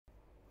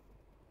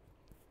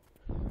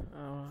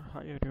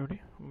Hi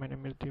everybody, my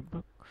name is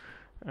Deepak.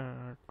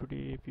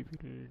 Today we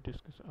will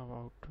discuss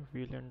about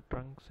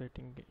VLAN-trunk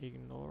setting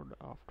ignored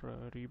after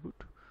a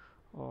reboot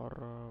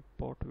or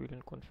port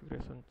VLAN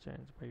configuration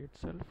changed by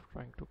itself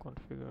trying to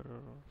configure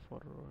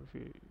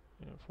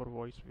for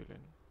voice VLAN.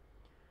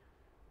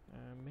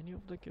 Many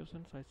of the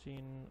questions I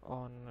seen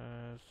on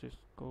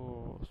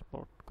Cisco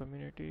Spot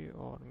community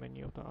or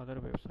many of the other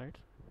websites.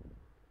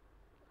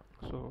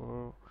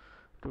 So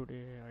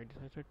today I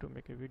decided to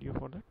make a video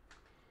for that.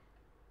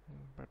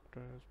 But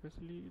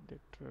especially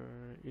that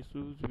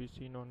issues we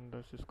seen on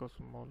the Cisco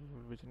small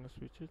business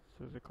switches,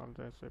 so they call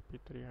the SAP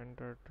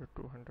 300 to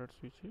 200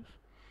 switches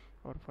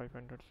or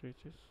 500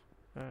 switches.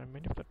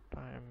 Many of the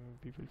time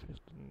we will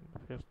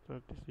face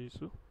this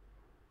issue.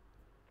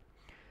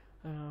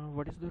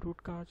 What is the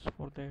root cause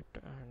for that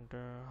and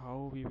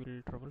how we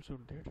will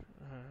troubleshoot that?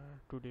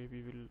 Today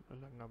we will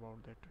learn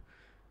about that.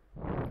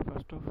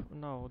 First of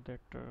now that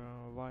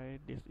why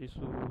this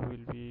issue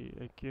will be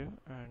occur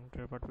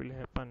and what will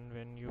happen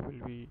when you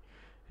will be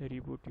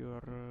reboot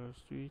your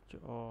switch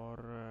or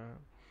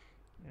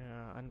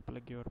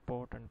unplug your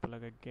port and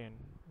plug again.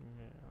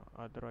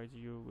 Otherwise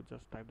you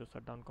just type the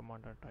shutdown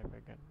command and type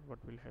again. What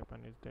will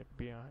happen is that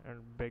behind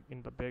and back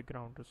in the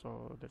background,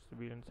 so that's the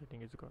VLAN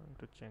setting is going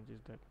to change is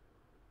that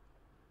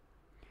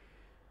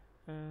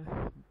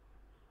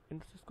in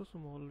the Cisco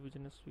small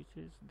business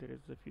switches, there is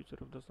a feature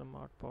of the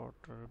smart port.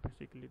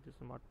 Basically, the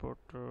smart port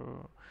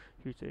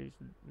feature is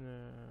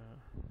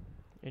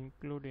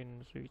included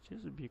in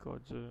switches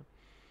because in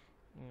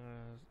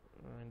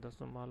the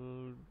small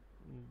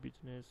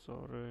business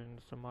or in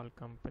small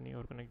company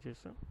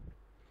organization,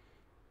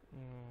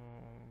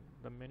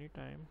 the many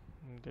time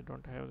they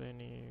don't have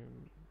any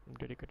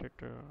dedicated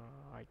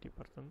IT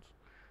persons,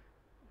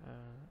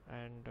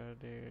 and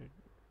they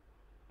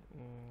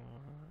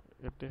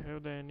if they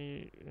have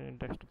any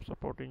desktop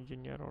support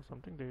engineer or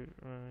something, they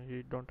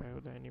he don't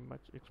have any much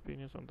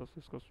experience on the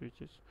Cisco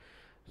switches,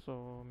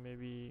 so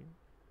maybe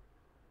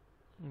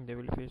they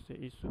will face the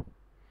issue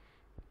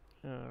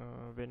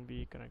when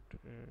we connect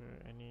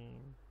any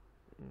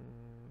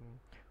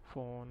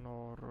phone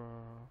or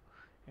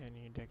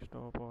any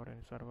desktop or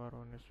any server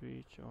on a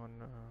switch on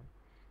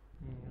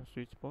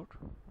switch port.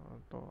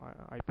 So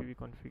IPv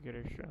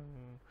configuration,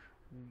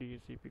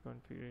 DHCP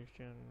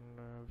configuration,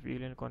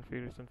 VLAN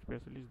configuration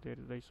specialist, there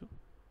is the issue.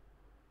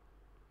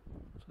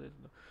 So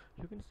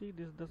you can see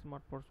this the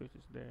smart port switch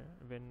is there.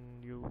 When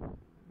you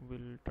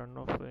will turn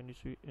off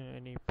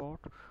any port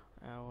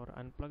or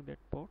unplug that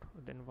port,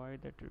 then why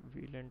that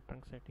VLAN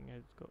trunk setting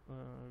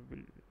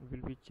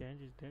will be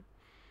changed is that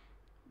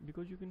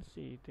because you can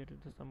see there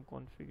is some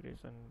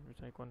configuration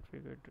which I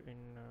configured in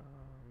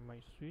my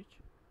switch.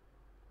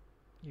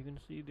 You can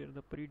see there is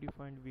the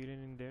predefined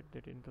VLAN in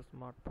that in the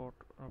smart port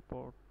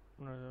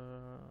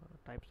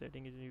type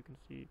setting is, you can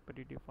see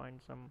predefined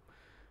some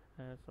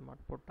smart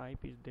port type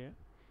is there,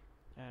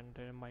 and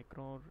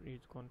micro is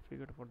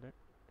configured for that.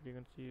 You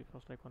can see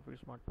first I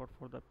configure smart port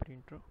for the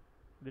printer.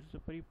 This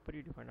is a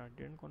predefined. I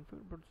didn't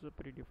configure, but it's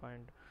a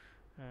predefined.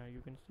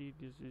 You can see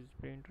this is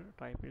printer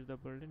type is the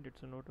built-in.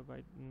 It's not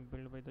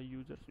built by the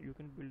users. You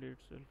can build it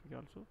yourself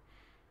also,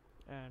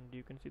 and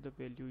you can see the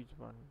value is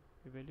 1.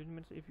 The value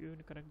means if you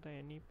connect the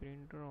any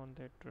printer on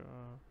that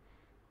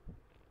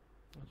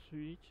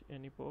switch,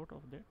 any port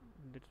of that,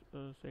 this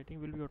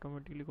setting will be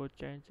automatically go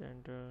change,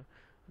 and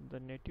the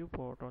native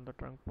port on the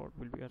trunk port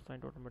will be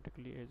assigned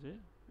automatically as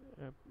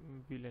a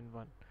VLAN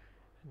 1.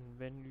 And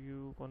when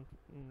you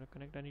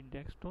connect any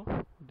desktop,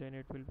 then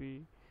it will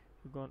be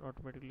gone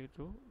automatically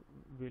to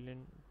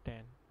VLAN 10.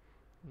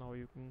 Now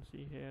you can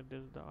see here this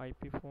is the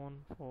IP phone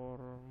for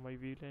my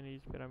VLAN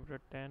is parameter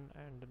 10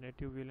 and the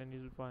native VLAN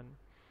is 1.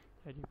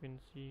 As you can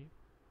see,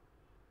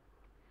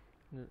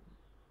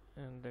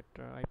 and that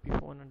IP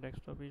phone and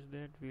desktop is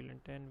there, VLAN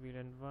 10,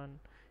 VLAN 1.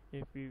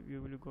 If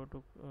you will go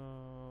to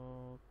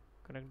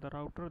connect the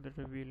router, that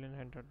is VLAN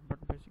 100.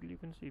 But basically you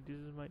can see this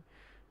is my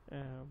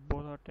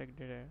both are tagged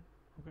here.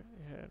 Okay,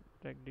 here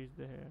tagged is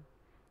there,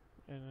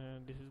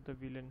 and this is the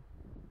VLAN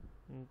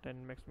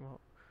 10 maximum.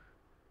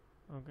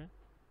 Okay,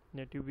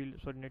 native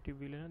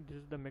VLAN, this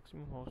is the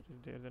maximum host is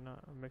there, then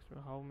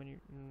maximum how many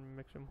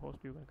maximum host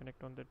you can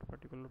connect on that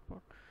particular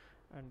port,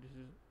 and this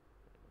is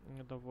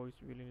the voice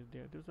VLAN is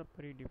there. This is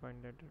a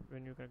predefined that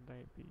when you connect the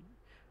IP.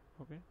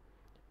 Okay,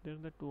 there's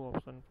the two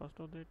options. First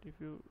of that, if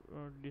you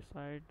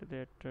decide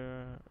that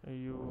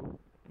you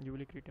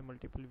will create a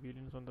multiple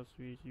VLANs on the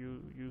switch,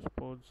 you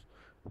suppose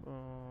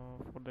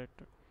for that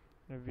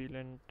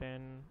VLAN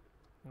 10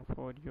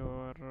 for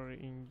your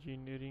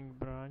engineering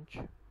branch,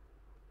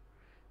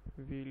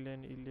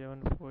 VLAN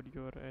 11 for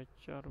your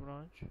HR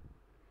branch,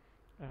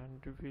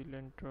 and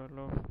VLAN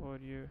 12 for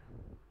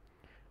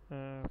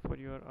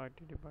your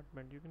IT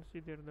department. You can see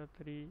there the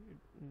 3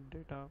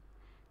 data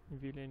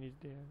VLAN is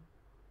there.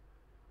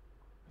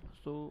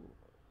 So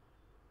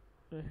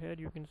here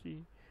you can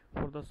see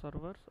for the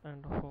servers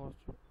and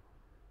hosts,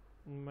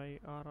 my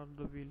are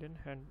the VLAN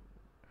and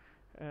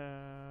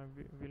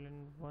VLAN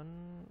 1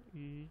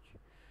 is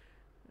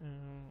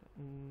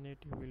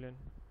native VLAN.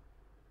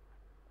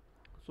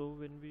 So So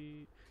when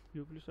we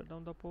you will shut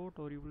down the port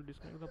or you will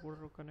disconnect the port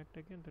or connect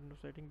again, then the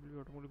setting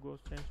will automatically goes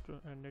change to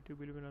native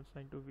will be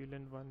assigned to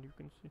VLAN 1, you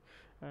can see.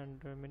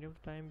 And many of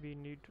the time we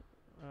need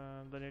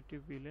the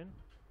native VLAN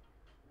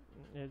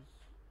as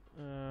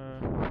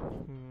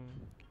hmm,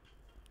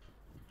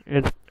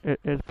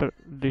 as per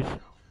this.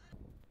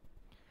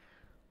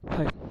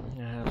 Hi,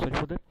 sorry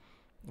for that.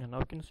 And now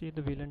you can see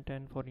the VLAN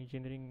 10 for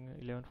engineering,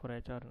 11 for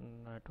HR,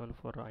 and 12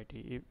 for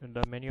IT.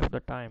 The many of the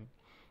time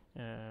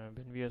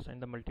when we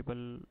assign the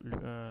multiple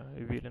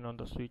VLAN on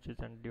the switches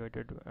and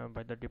divided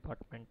by the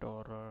department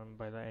or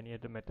by the any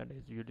other method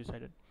as you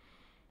decided.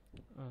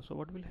 So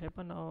what will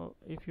happen now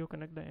if you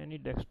connect the any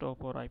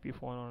desktop or IP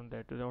phone on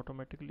that? Then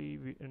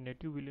automatically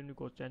native VLAN will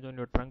go change on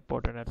your trunk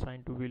port and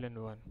assign to VLAN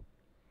 1.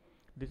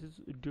 This is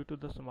due to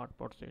the smart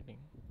port setting.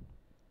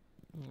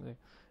 Okay.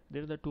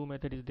 There are the two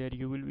methods is there.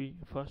 You will be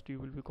first you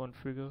will be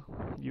configure.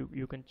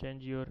 You can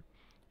change your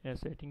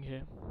setting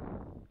here,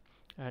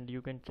 and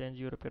you can change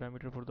your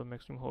parameter for the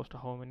maximum host,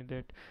 how many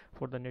that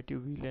for the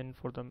native VLAN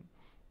for the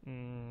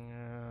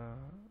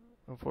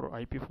for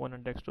IP phone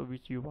and desktop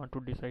which you want to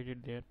decide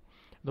it there.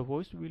 The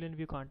voice VLAN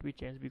we can't be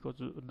changed because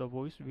the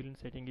voice VLAN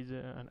setting is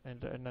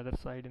another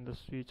side in the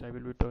switch. I will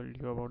be told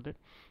you about that.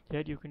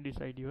 Here you can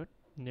decide your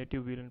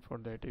native VLAN for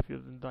that. If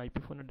you the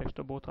IP phone and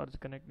desktop both are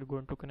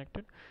going to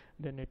connected,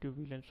 then native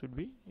VLAN should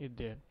be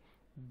there.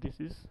 This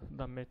is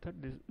the method.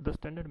 This the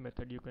standard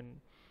method. You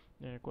can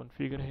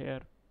configure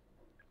here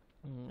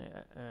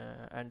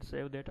and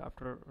save that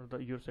after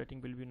your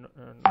setting will be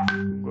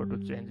go to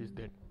changes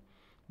that.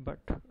 But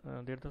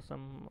there are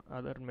some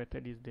other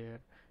method is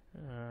there.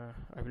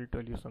 I will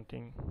tell you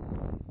something.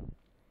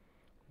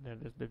 That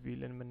is the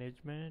VLAN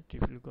management.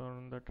 If you go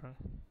on the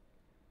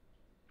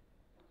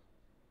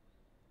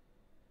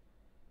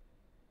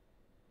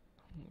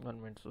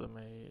one minute, so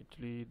my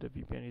actually the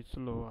VPN is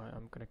slow. I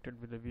am connected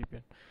with the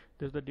VPN.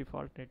 There's the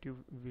default native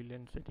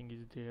VLAN setting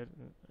is there.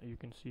 You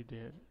can see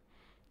there.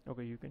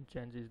 Okay, you can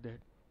change is that,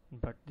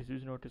 but this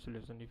is not a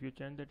solution. If you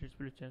change that, it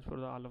will change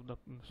for all of the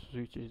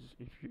switches.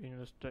 If you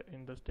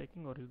in the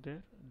stacking or is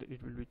there,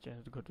 it will be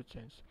changed. Go to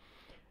change.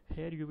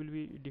 Here you will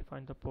be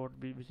define the port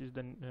B, which is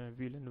the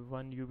VLAN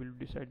 1. You will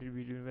decide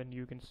VLAN when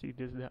you can see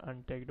this the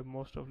untagged.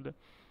 Most of the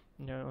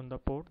on the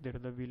port there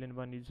the VLAN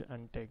 1 is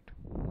untagged.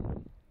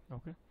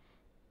 Okay,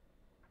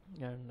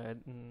 and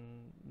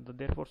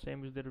therefore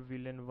same is there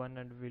VLAN 1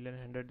 and VLAN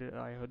 100.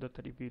 I have the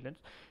three VLANs,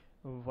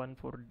 one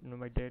for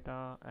my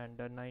data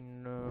and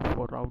 9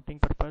 for routing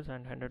purpose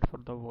and 100 for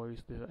the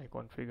voice. This I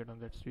configured on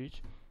that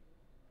switch.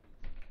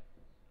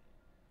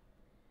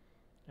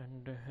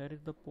 And here is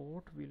the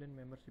port VLAN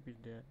membership is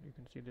there. You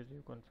can see that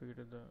you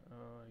configured the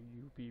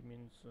UP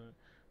means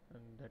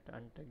and that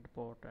untagged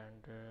port,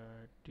 and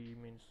T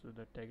means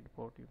the tagged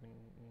port. You can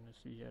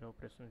see here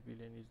operational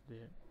VLAN is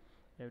there.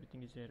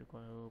 Everything is here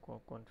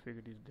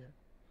configured is there.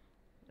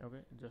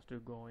 Okay, just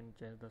to go and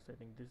change the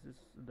setting. This is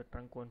the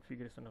trunk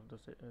configuration of the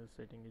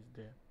setting is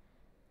there.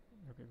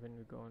 Okay, when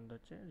we go on the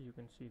change, you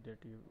can see that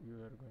you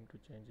are going to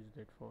change is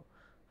that for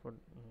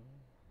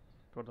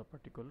the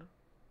particular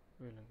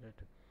VLAN that.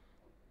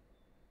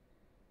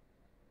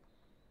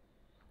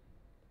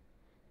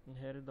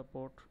 Here is the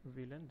port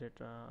VLAN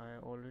that I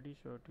already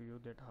showed to you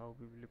that how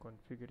we will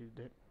configure is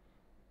that.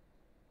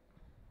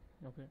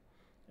 Okay,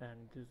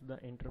 and this is the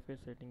interface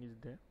setting is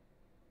there.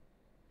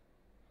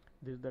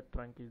 This is the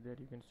trunk is there.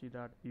 You can see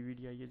that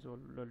PVDI is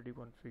already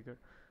configured.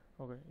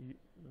 Okay,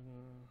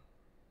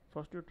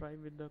 first you try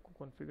with the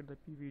configure the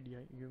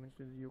PVDI. You means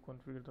you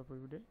configure the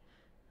PVDI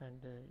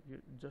and you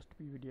just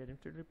PVDI.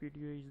 Instead of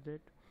PVDI is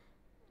that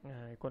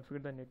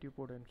configure the native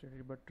port instead,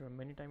 but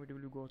many time it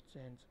will go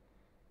change.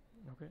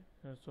 Okay,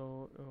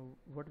 so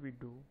what we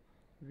do,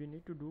 we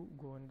need to do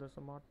go on the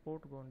smart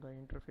port, go on the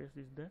interface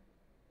is there.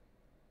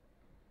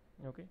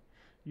 Okay,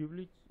 you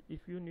will if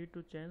you need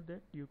to change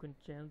that, you can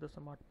change the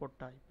smart port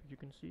type. You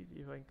can see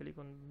if I click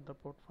on the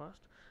port first,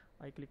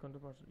 I click on the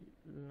port.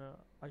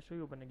 I show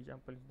you one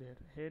example is there.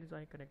 Here is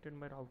I connected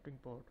my routing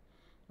port.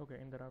 Okay,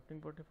 in the routing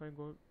port, if I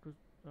go to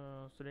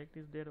select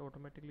is there,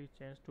 automatically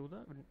change to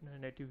the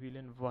native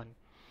VLAN 1.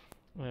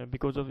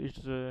 Because of its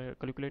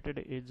calculated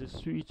as a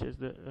switch as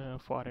the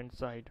far end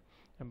side,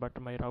 but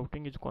my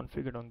routing is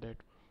configured on that.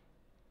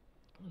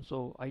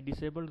 So I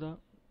disable the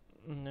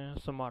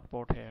smart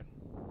port here.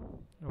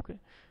 Okay,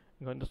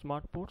 go in the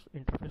smart ports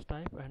interface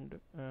type and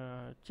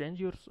change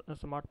your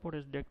smart port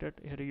as detected.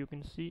 Here you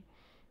can see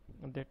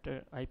that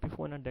IP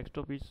phone and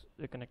desktop is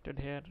connected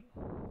here.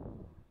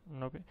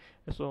 Okay,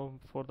 so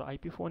for the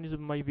IP phone is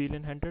my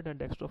VLAN 100 and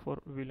desktop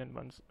for VLAN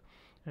 1.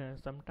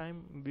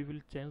 Sometime we will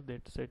change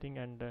that setting,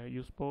 and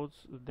you suppose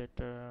that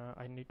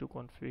I need to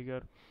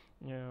configure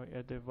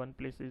at the one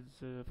place is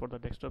for the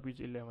desktop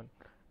is 11,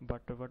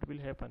 but what will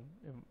happen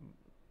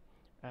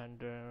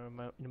and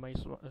in my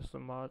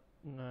smart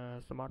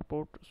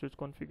port switch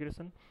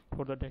configuration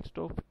for the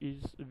desktop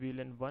is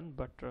VLAN 1,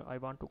 but I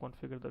want to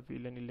configure the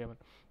VLAN 11.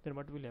 Then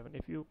what will happen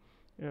if you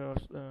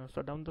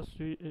shut down the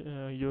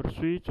your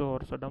switch or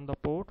shut down the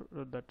port,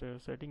 that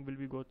setting will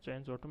be go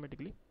change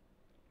automatically.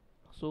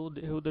 So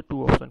they have the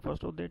two options.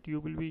 First of that, you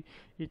will be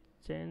it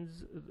change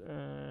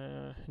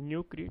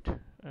new create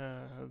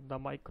the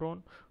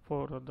micron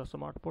for the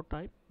smart port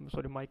type,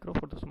 sorry, micro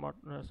for the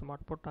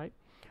smart port type,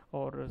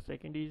 or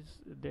second is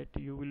that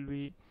you will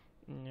be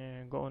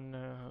go on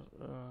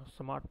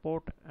smart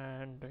port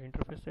and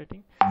interface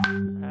setting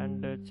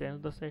and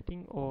change the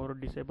setting or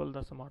disable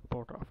the smart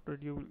port. After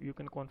you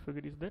can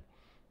configure is that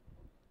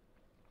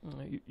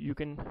you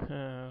can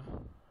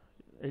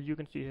as you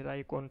can see here,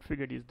 I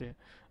configured is there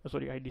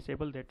sorry, I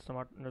disabled that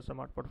smart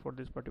port for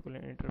this particular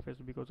interface,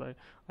 because I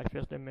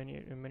faced a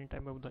many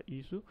time of the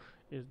issue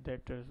is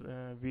that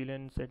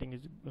VLAN setting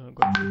is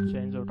going to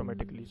change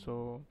automatically.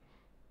 So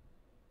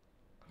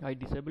I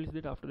disable is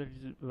that, after that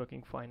it is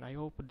working fine. I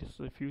hope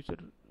this future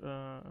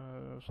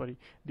sorry,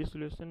 this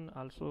solution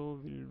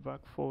also will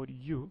work for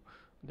you,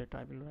 that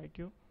I will write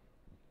you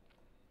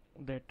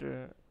that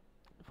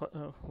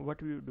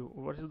what we do,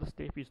 what is the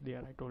step is there.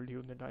 I told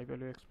you that I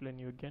will explain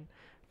you again.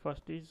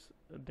 First is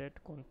that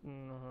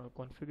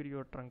configure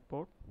your trunk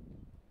port,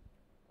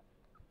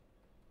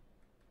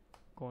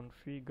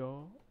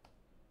 configure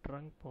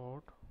trunk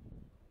port.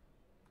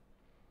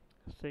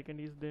 Second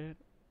is there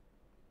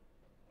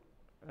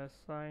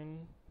assign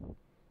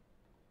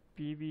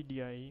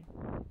PVDI.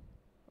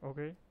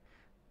 Okay.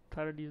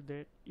 Third is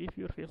that if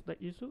you face the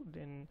issue,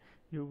 then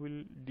you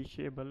will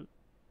disable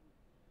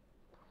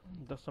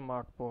the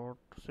smart port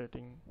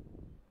setting.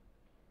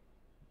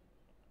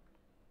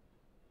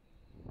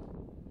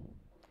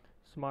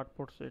 Smart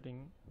port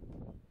setting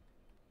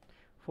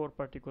for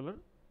particular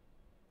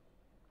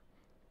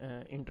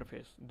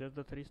interface. There's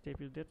the three steps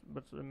is that,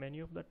 but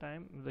many of the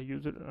time the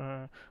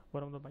user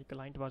one of my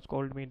client was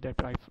called me that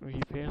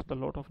he faced a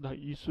lot of the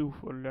issue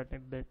for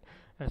that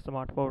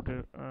smart port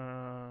sorry,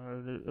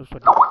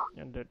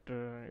 and that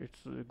it's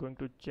going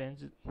to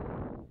change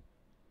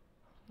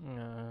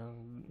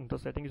the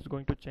setting is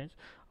going to change.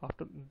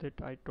 After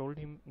that I told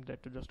him that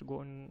just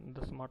go in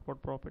the smart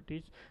port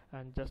properties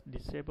and just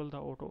disable the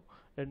auto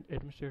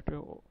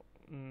administrative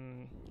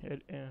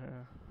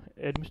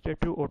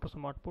administrative auto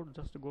smart port.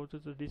 Just go to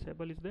the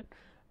disable is that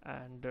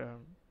and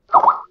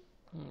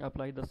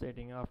apply the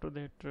setting. After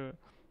that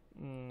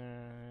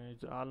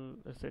all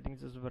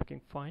settings is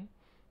working fine,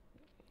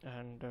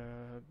 and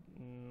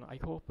I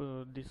hope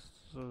this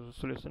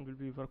solution will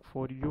be work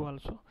for you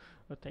also.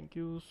 Thank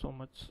you so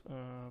much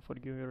for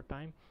giving your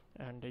time,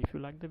 and if you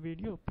like the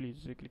video,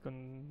 please click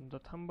on the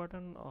thumb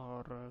button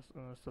or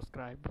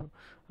subscribe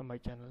my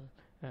channel.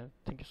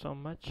 Thank you so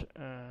much,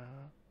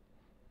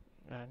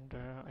 and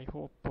I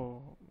hope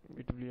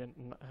it will be a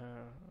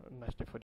nice day for you.